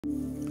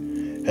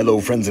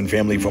Hello, friends and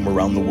family from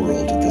around the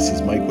world. This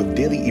is Mike with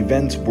Daily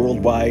Events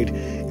Worldwide,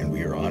 and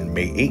we are on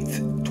May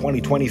 8th,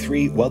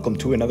 2023. Welcome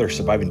to another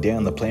Surviving Day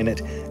on the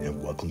Planet,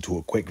 and welcome to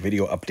a quick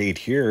video update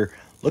here,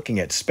 looking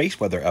at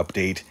space weather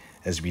update,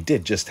 as we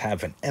did just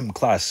have an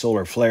M-class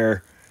solar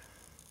flare,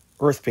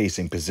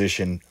 Earth-facing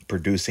position,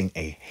 producing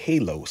a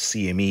halo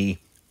CME,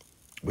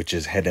 which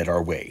is headed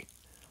our way.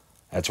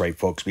 That's right,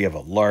 folks, we have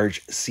a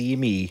large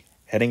CME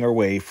heading our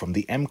way from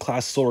the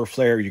M-class solar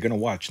flare. You're going to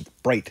watch the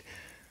bright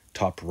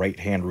top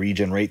right-hand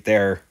region right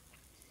there.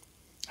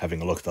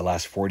 Having a look at the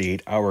last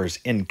 48 hours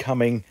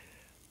incoming.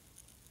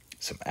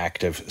 Some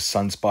active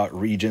sunspot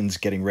regions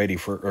getting ready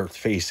for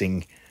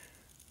Earth-facing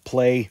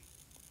play.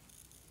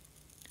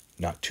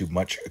 Not too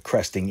much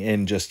cresting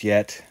in just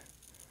yet,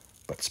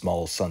 but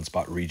small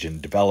sunspot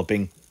region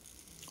developing.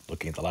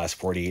 Looking at the last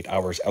 48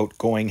 hours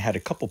outgoing, had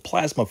a couple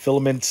plasma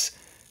filaments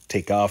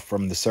take off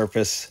from the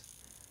surface.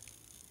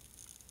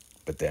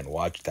 But then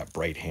watch that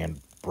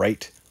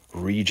bright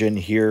region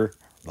here.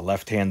 The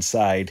left-hand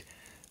side,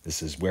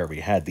 this is where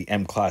we had the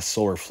M-class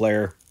solar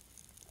flare.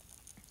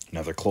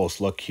 Another close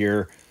look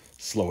here.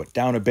 Slow it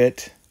down a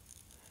bit,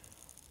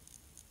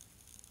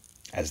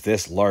 as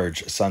this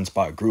large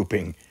sunspot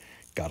grouping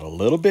got a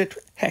little bit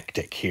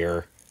hectic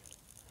here,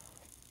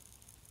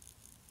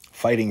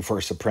 fighting for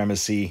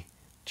supremacy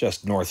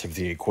just north of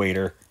the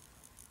equator,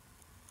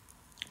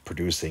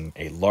 producing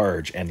a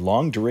large and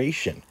long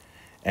duration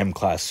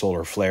M-class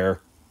solar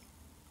flare.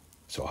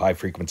 So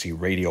high-frequency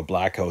radio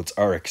blackouts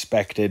are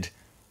expected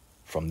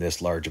from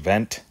this large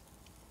event.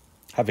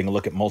 Having a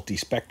look at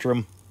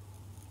multi-spectrum.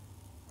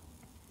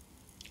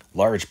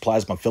 Large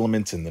plasma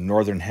filaments in the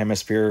northern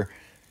hemisphere.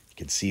 You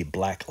can see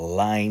black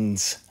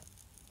lines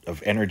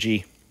of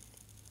energy.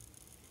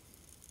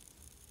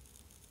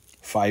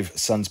 5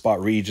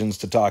 sunspot regions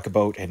to talk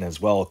about, and as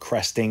well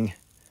cresting.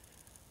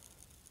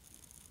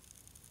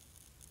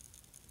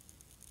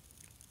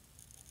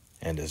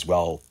 And as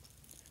well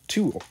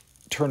 2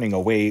 turning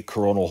away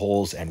coronal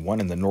holes, and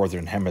 1 in the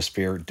northern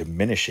hemisphere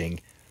diminishing.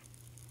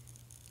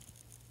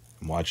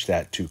 And watch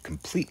that to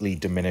completely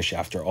diminish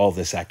after all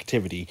this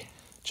activity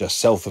just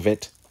south of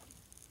it.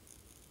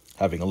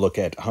 Having a look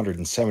at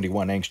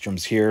 171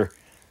 angstroms here.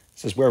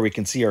 This is where we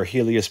can see our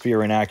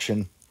heliosphere in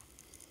action.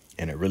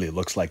 And it really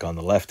looks like on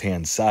the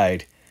left-hand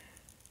side,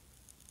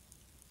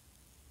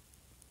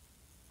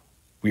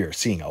 we are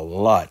seeing a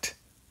lot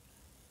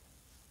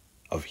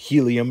of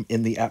helium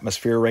in the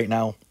atmosphere right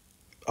now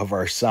of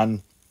our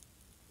sun.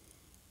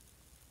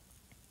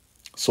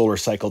 Solar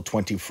cycle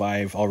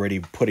 25 already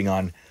putting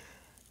on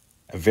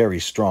a very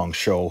strong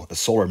show. The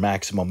solar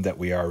maximum that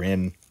we are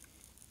in,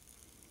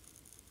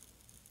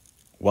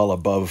 well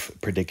above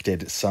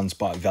predicted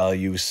sunspot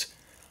values.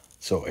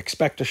 So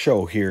expect a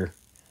show here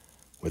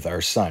with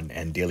our sun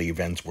and daily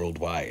events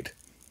worldwide.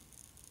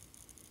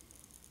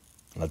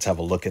 Let's have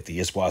a look at the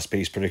ISWA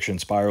space prediction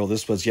spiral.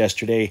 This was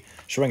yesterday,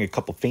 showing a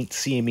couple faint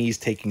CMEs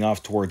taking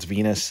off towards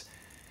Venus.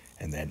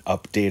 And then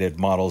updated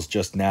models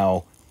just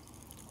now.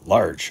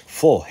 Large,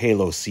 full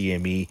halo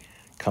CME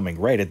coming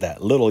right at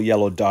that little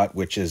yellow dot,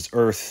 which is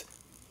Earth.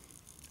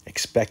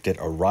 Expected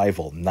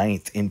arrival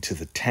 9th into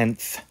the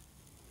 10th.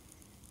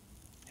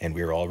 And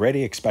we're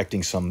already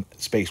expecting some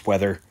space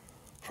weather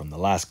from the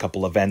last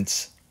couple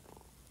events.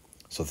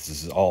 So this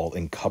is all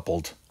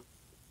encoupled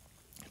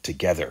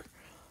together.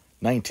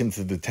 9th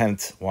into the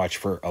 10th, watch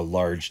for a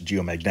large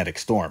geomagnetic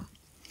storm.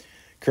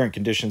 Current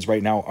conditions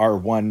right now are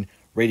 1,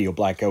 radio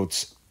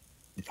blackouts,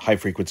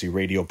 high-frequency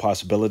radio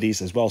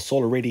possibilities, as well as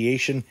solar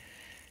radiation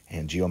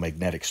and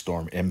geomagnetic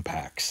storm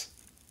impacts.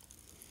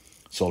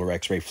 Solar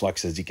X-ray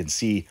flux, as you can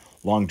see,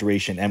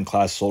 long-duration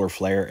M-class solar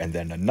flare, and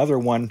then another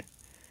one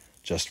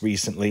just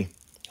recently.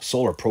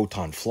 Solar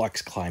proton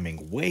flux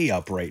climbing way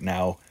up right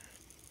now.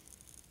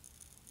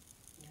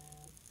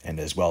 And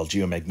as well,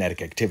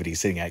 geomagnetic activity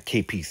sitting at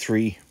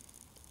KP3.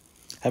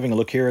 Having a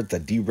look here at the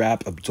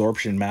DRAP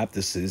absorption map,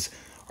 this is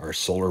our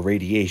solar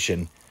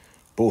radiation.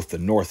 Both the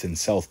North and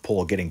South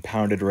Pole getting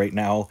pounded right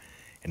now,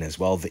 and as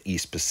well the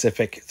East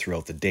Pacific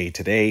throughout the day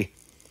today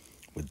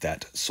with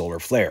that solar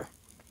flare.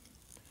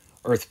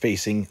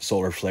 Earth-facing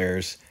solar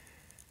flares,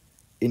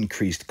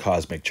 increased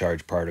cosmic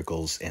charge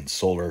particles, and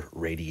solar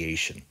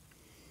radiation.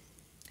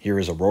 Here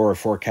is aurora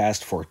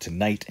forecast for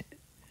tonight.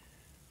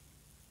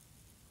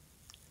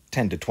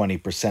 10 to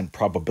 20%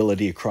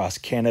 probability across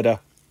Canada,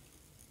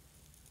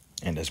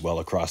 and as well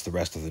across the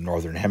rest of the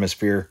Northern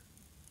Hemisphere.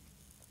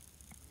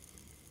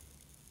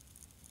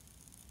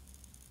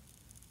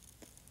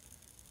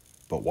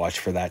 But watch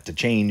for that to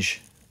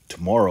change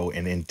tomorrow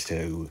and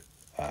into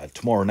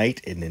tomorrow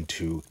night and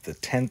into the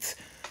 10th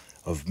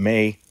of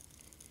May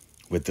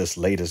with this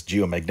latest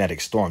geomagnetic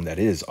storm that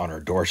is on our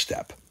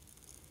doorstep.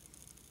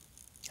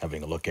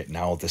 Having a look at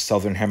now the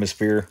Southern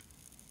Hemisphere.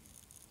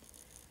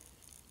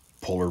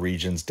 Polar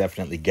regions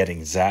definitely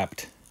getting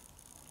zapped.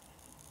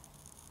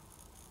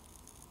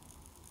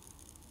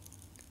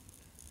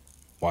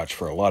 Watch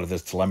for a lot of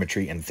this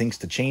telemetry and things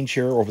to change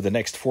here over the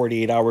next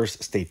 48 hours.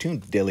 Stay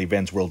tuned to Daily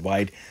Events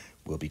Worldwide.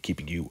 We'll be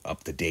keeping you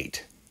up to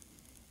date.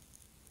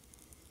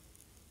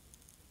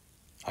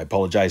 I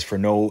apologize for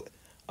no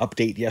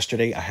update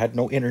yesterday. I had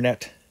no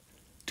internet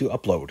to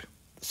upload.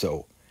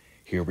 So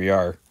here we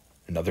are,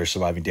 another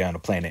Surviving Day on a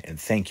Planet, and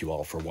thank you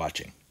all for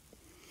watching.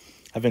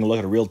 Having a look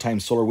at a real-time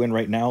solar wind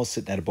right now,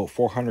 sitting at about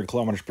 400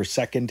 kilometers per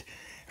second,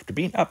 after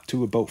being up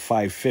to about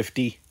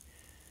 550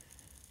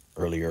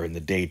 earlier in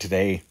the day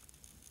today.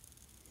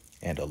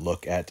 And a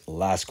look at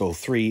LASCO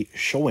 3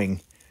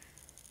 showing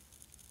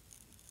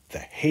the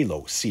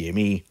Halo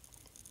CME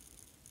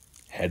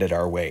headed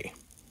our way.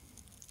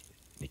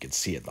 You can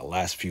see it in the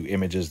last few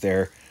images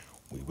there.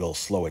 We will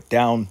slow it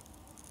down.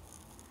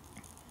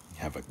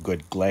 Have a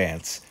good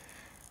glance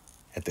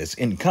at this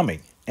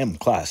incoming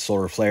M-class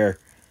solar flare.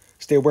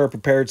 Stay aware,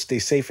 prepared, stay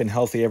safe and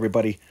healthy,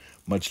 everybody.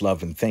 Much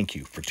love and thank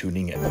you for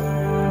tuning in.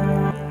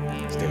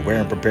 Stay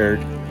aware and prepared,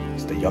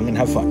 stay young and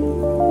have fun,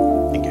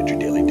 and get your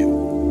daily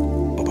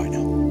dew. Bye-bye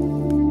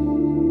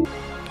now.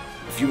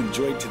 If you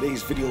enjoyed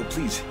today's video,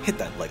 please hit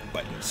that like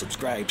button,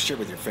 subscribe, share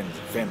with your friends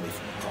and family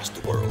from across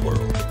the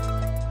world.